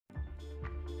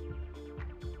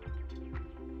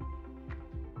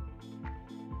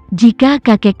Jika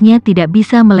kakeknya tidak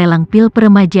bisa melelang pil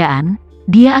peremajaan,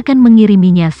 dia akan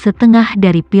mengiriminya setengah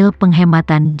dari pil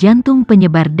penghematan jantung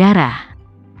penyebar darah.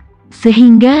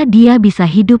 Sehingga dia bisa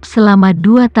hidup selama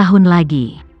 2 tahun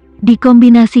lagi.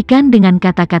 Dikombinasikan dengan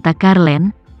kata-kata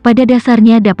Karlen, pada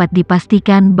dasarnya dapat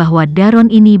dipastikan bahwa Daron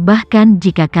ini bahkan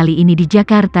jika kali ini di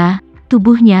Jakarta,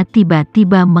 tubuhnya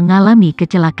tiba-tiba mengalami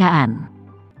kecelakaan.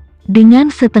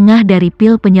 Dengan setengah dari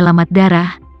pil penyelamat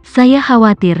darah, saya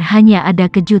khawatir hanya ada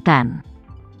kejutan.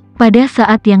 Pada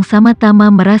saat yang sama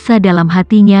Tama merasa dalam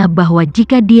hatinya bahwa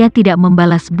jika dia tidak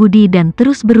membalas budi dan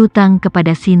terus berutang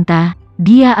kepada Sinta,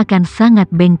 dia akan sangat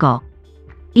bengkok.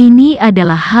 Ini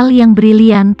adalah hal yang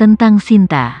brilian tentang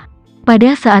Sinta.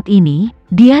 Pada saat ini,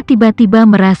 dia tiba-tiba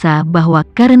merasa bahwa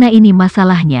karena ini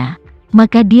masalahnya,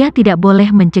 maka dia tidak boleh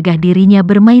mencegah dirinya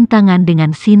bermain tangan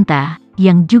dengan Sinta,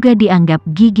 yang juga dianggap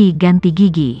gigi ganti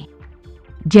gigi.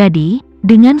 Jadi,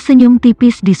 dengan senyum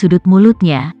tipis di sudut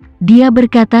mulutnya, dia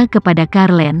berkata kepada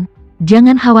Karlen,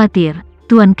 "Jangan khawatir,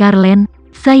 Tuan Karlen,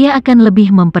 saya akan lebih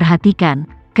memperhatikan."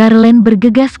 Karlen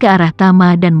bergegas ke arah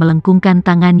Tama dan melengkungkan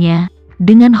tangannya,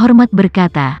 dengan hormat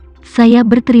berkata, "Saya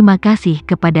berterima kasih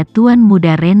kepada Tuan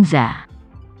Muda Renza."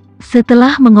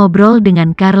 Setelah mengobrol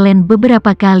dengan Karlen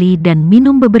beberapa kali dan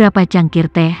minum beberapa cangkir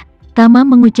teh, Tama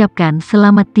mengucapkan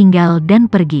selamat tinggal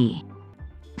dan pergi.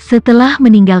 Setelah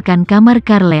meninggalkan kamar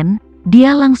Karlen,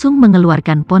 dia langsung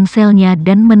mengeluarkan ponselnya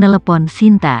dan menelepon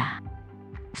Sinta.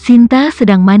 Sinta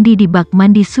sedang mandi di bak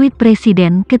mandi suite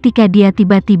presiden ketika dia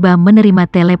tiba-tiba menerima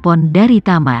telepon dari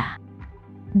Tama.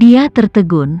 Dia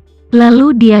tertegun,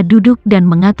 lalu dia duduk dan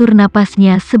mengatur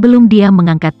napasnya sebelum dia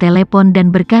mengangkat telepon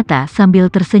dan berkata sambil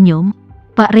tersenyum,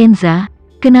 "Pak Renza,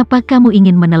 kenapa kamu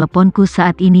ingin meneleponku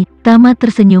saat ini?" Tama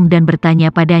tersenyum dan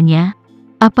bertanya padanya,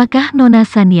 "Apakah Nona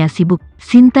Sania sibuk?"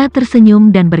 Sinta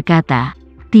tersenyum dan berkata,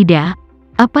 "Tidak,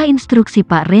 apa instruksi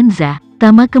Pak Renza?"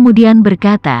 Tama kemudian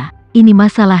berkata, "Ini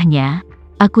masalahnya,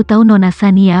 aku tahu Nona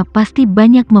Sania pasti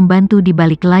banyak membantu di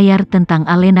balik layar tentang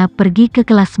Alena pergi ke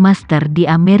kelas master di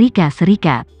Amerika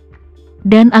Serikat.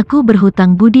 Dan aku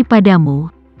berhutang budi padamu,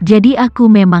 jadi aku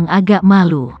memang agak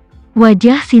malu."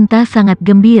 Wajah Sinta sangat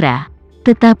gembira,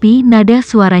 tetapi nada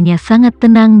suaranya sangat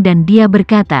tenang dan dia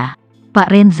berkata,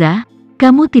 "Pak Renza,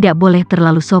 kamu tidak boleh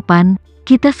terlalu sopan,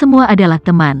 kita semua adalah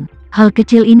teman. Hal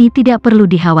kecil ini tidak perlu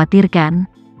dikhawatirkan."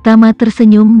 Tama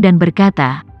tersenyum dan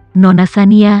berkata, "Nona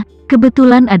Sania,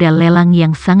 kebetulan ada lelang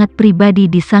yang sangat pribadi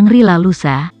di Shangri-La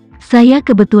lusa. Saya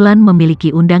kebetulan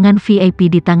memiliki undangan VIP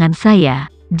di tangan saya.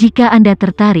 Jika Anda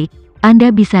tertarik,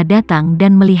 Anda bisa datang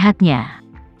dan melihatnya."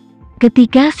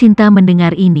 Ketika Sinta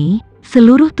mendengar ini,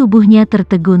 seluruh tubuhnya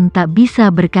tertegun tak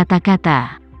bisa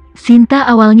berkata-kata. Sinta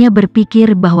awalnya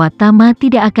berpikir bahwa Tama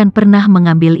tidak akan pernah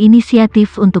mengambil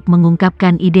inisiatif untuk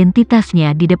mengungkapkan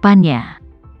identitasnya di depannya.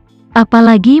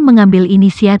 Apalagi mengambil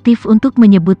inisiatif untuk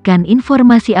menyebutkan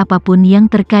informasi apapun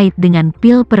yang terkait dengan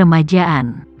pil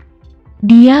peremajaan.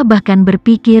 Dia bahkan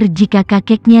berpikir jika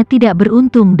kakeknya tidak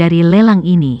beruntung dari lelang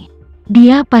ini,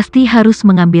 dia pasti harus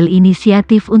mengambil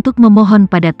inisiatif untuk memohon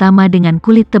pada Tama dengan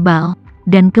kulit tebal,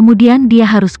 dan kemudian dia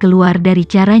harus keluar dari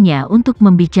caranya untuk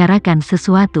membicarakan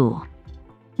sesuatu.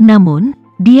 Namun,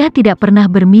 dia tidak pernah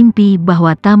bermimpi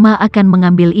bahwa Tama akan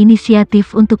mengambil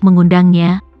inisiatif untuk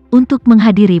mengundangnya, untuk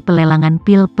menghadiri pelelangan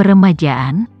pil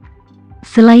peremajaan.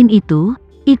 Selain itu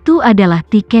adalah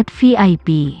tiket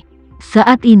VIP.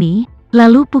 Saat ini,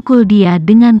 lalu pukul dia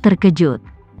dengan terkejut.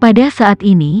 Pada saat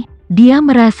ini, dia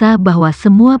merasa bahwa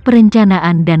semua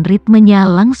perencanaan dan ritmenya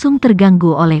langsung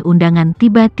terganggu oleh undangan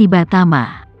tiba-tiba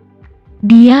Tama.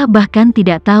 Dia bahkan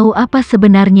tidak tahu apa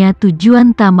sebenarnya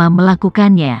tujuan Tama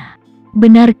melakukannya.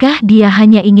 Benarkah dia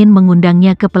hanya ingin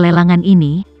mengundangnya ke pelelangan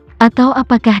ini, atau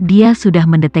apakah dia sudah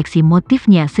mendeteksi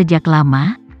motifnya sejak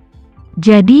lama?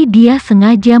 Jadi dia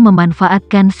sengaja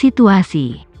memanfaatkan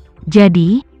situasi.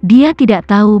 Jadi, dia tidak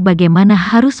tahu bagaimana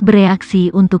harus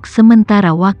bereaksi untuk sementara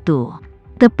waktu.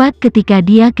 Tepat ketika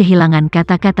dia kehilangan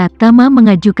kata-kata, Tama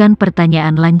mengajukan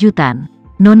pertanyaan lanjutan.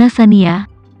 "Nona Sania,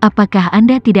 apakah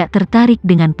Anda tidak tertarik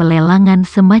dengan pelelangan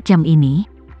semacam ini?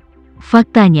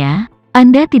 Faktanya,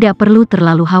 Anda tidak perlu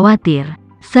terlalu khawatir.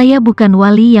 Saya bukan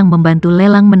wali yang membantu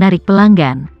lelang menarik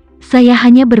pelanggan. Saya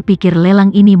hanya berpikir lelang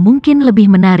ini mungkin lebih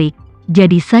menarik,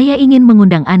 jadi saya ingin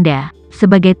mengundang Anda,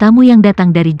 sebagai tamu yang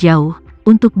datang dari jauh,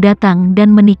 untuk datang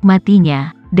dan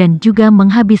menikmatinya, dan juga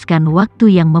menghabiskan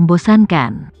waktu yang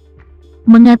membosankan."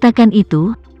 Mengatakan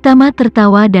itu, Tama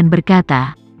tertawa dan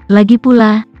berkata, "Lagi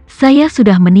pula, saya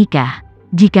sudah menikah.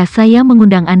 Jika saya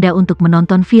mengundang Anda untuk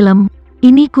menonton film,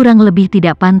 ini kurang lebih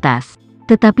tidak pantas.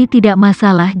 Tetapi tidak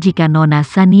masalah jika Nona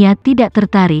Sania tidak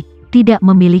tertarik, tidak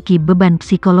memiliki beban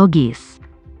psikologis."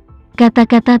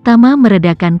 Kata-kata Tama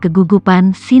meredakan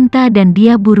kegugupan Sinta dan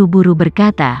dia buru-buru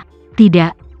berkata,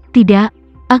 "Tidak, tidak,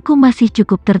 aku masih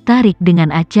cukup tertarik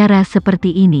dengan acara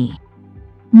seperti ini."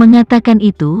 Mengatakan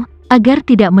itu, agar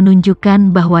tidak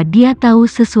menunjukkan bahwa dia tahu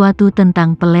sesuatu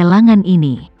tentang pelelangan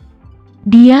ini.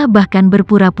 Dia bahkan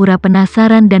berpura-pura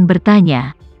penasaran dan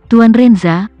bertanya, "Tuan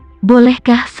Renza,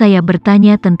 bolehkah saya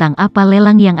bertanya tentang apa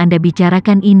lelang yang Anda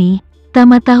bicarakan ini?"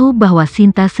 Tama tahu bahwa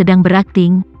Sinta sedang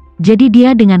berakting, jadi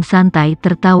dia dengan santai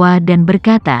tertawa dan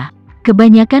berkata,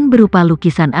 "Kebanyakan berupa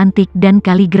lukisan antik dan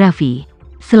kaligrafi.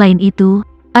 Selain itu,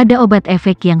 ada obat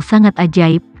efek yang sangat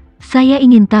ajaib. Saya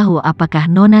ingin tahu apakah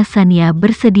Nona Sania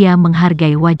bersedia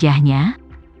menghargai wajahnya?"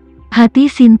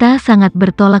 Hati Sinta sangat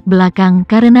bertolak belakang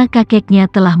karena kakeknya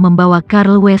telah membawa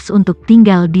Karl West untuk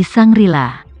tinggal di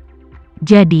Shangri-La.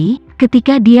 Jadi,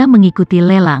 ketika dia mengikuti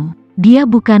lelang, dia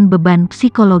bukan beban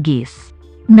psikologis.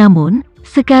 Namun,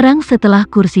 sekarang setelah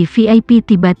kursi VIP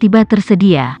tiba-tiba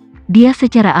tersedia, dia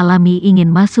secara alami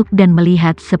ingin masuk dan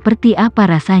melihat seperti apa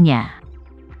rasanya.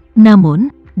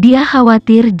 Namun, dia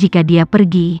khawatir jika dia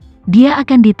pergi, dia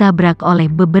akan ditabrak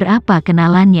oleh beberapa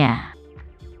kenalannya.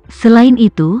 Selain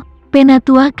itu,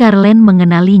 penatua Carlen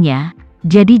mengenalinya,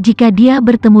 jadi jika dia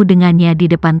bertemu dengannya di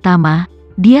depan Tama,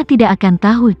 dia tidak akan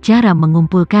tahu cara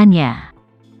mengumpulkannya.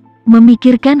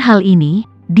 Memikirkan hal ini,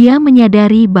 dia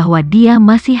menyadari bahwa dia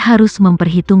masih harus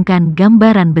memperhitungkan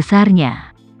gambaran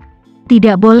besarnya.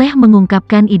 Tidak boleh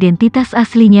mengungkapkan identitas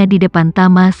aslinya di depan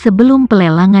Tama sebelum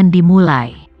pelelangan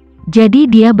dimulai. Jadi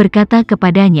dia berkata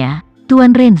kepadanya,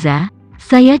 "Tuan Renza,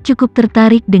 saya cukup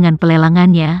tertarik dengan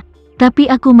pelelangannya, tapi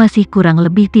aku masih kurang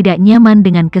lebih tidak nyaman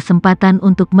dengan kesempatan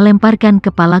untuk melemparkan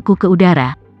kepalaku ke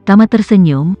udara." Tama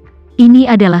tersenyum,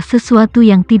 "Ini adalah sesuatu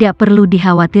yang tidak perlu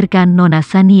dikhawatirkan Nona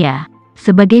Sania.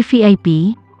 Sebagai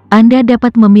VIP, Anda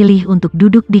dapat memilih untuk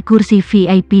duduk di kursi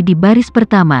VIP di baris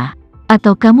pertama,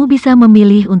 atau kamu bisa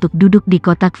memilih untuk duduk di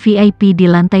kotak VIP di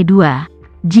lantai 2.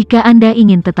 Jika Anda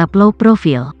ingin tetap low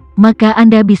profile, maka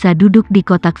Anda bisa duduk di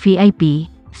kotak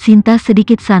VIP." Sinta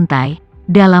sedikit santai,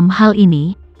 dalam hal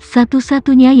ini,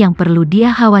 satu-satunya yang perlu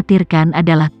dia khawatirkan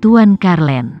adalah Tuan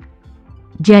Carlen.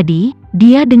 Jadi,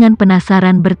 dia dengan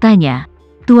penasaran bertanya,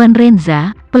 "Tuan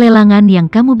Renza, pelelangan yang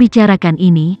kamu bicarakan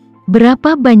ini,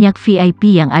 berapa banyak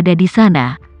VIP yang ada di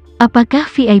sana? Apakah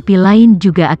VIP lain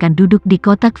juga akan duduk di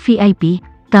kotak VIP?"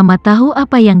 Tama tahu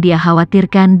apa yang dia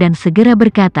khawatirkan dan segera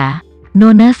berkata,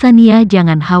 "Nona Sania,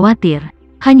 jangan khawatir,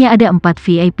 hanya ada 4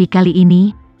 VIP kali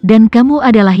ini, dan kamu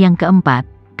adalah yang keempat.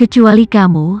 Kecuali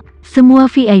kamu, semua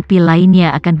VIP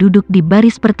lainnya akan duduk di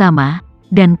baris pertama,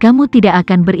 dan kamu tidak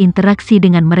akan berinteraksi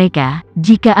dengan mereka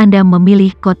jika Anda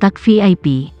memilih kotak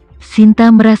VIP." Sinta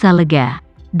merasa lega.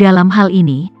 Dalam hal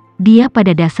ini, dia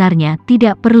pada dasarnya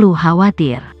tidak perlu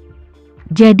khawatir.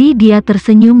 Jadi dia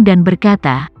tersenyum dan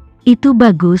berkata, "Itu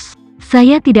bagus,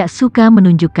 saya tidak suka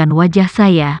menunjukkan wajah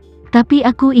saya, tapi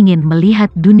aku ingin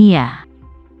melihat dunia.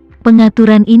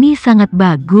 Pengaturan ini sangat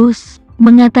bagus."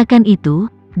 Mengatakan itu,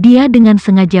 dia dengan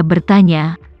sengaja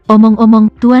bertanya,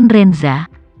 "Omong-omong Tuan Renza,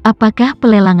 apakah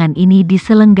pelelangan ini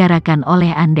diselenggarakan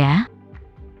oleh Anda?"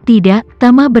 "Tidak,"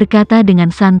 Tama berkata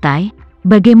dengan santai,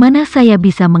 "bagaimana saya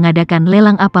bisa mengadakan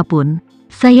lelang apapun?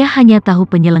 Saya hanya tahu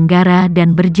penyelenggara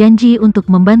dan berjanji untuk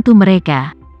membantu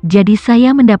mereka, jadi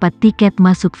saya mendapat tiket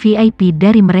masuk VIP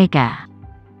dari mereka."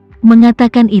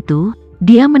 Mengatakan itu,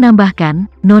 dia menambahkan,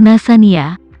 "Nona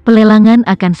Sania, pelelangan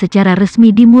akan secara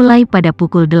resmi dimulai pada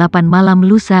pukul 8 malam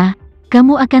lusa.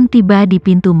 Kamu akan tiba di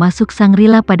pintu masuk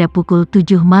Shangri-La pada pukul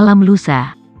 7 malam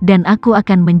lusa, dan aku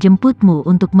akan menjemputmu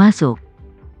untuk masuk."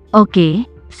 "Oke."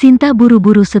 Sinta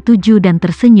buru-buru setuju dan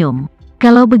tersenyum.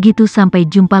 "Kalau begitu sampai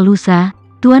jumpa lusa,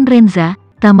 Tuan Renza."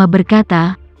 Tama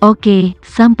berkata, "Oke,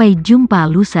 sampai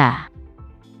jumpa lusa."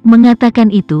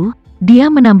 Mengatakan itu, dia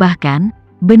menambahkan,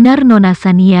 "Benar Nona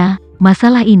Sania,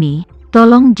 masalah ini,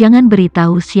 tolong jangan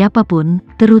beritahu siapapun,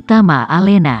 terutama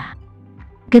Alena."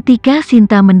 Ketika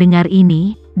Sinta mendengar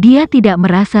ini, dia tidak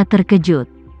merasa terkejut.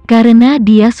 Karena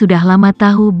dia sudah lama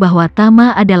tahu bahwa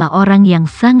Tama adalah orang yang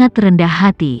sangat rendah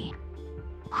hati.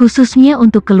 Khususnya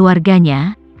untuk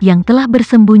keluarganya, yang telah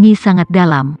bersembunyi sangat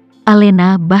dalam,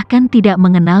 Alena bahkan tidak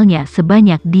mengenalnya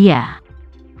sebanyak dia.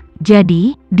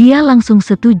 Jadi, dia langsung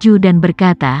setuju dan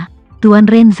berkata, "Tuan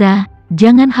Renza,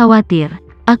 jangan khawatir,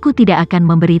 aku tidak akan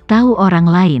memberitahu orang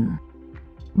lain."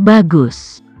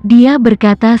 "Bagus," dia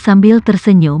berkata sambil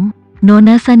tersenyum,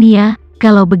 "Nona Sania,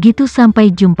 kalau begitu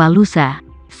sampai jumpa lusa.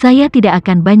 Saya tidak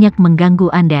akan banyak mengganggu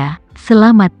Anda.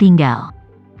 Selamat tinggal."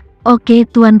 "Oke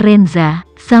Tuan Renza,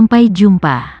 sampai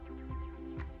jumpa."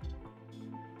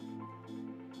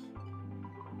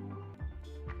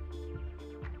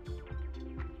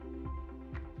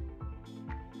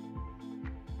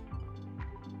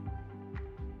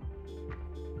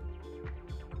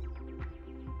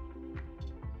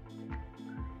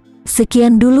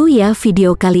 Sekian dulu ya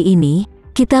video kali ini,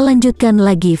 kita lanjutkan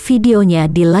lagi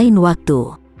videonya di lain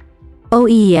waktu.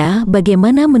 Oh iya,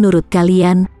 bagaimana menurut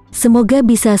kalian? Semoga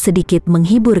bisa sedikit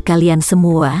menghibur kalian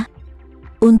semua.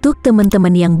 Untuk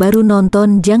teman-teman yang baru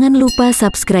nonton, jangan lupa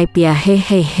subscribe ya,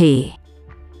 hehehe.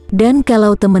 Dan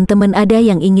kalau teman-teman ada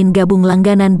yang ingin gabung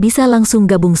langganan, bisa langsung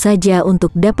gabung saja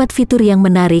untuk dapat fitur yang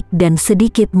menarik dan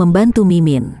sedikit membantu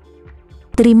Mimin.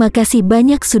 Terima kasih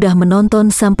banyak sudah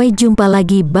menonton, sampai jumpa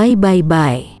lagi,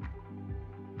 bye.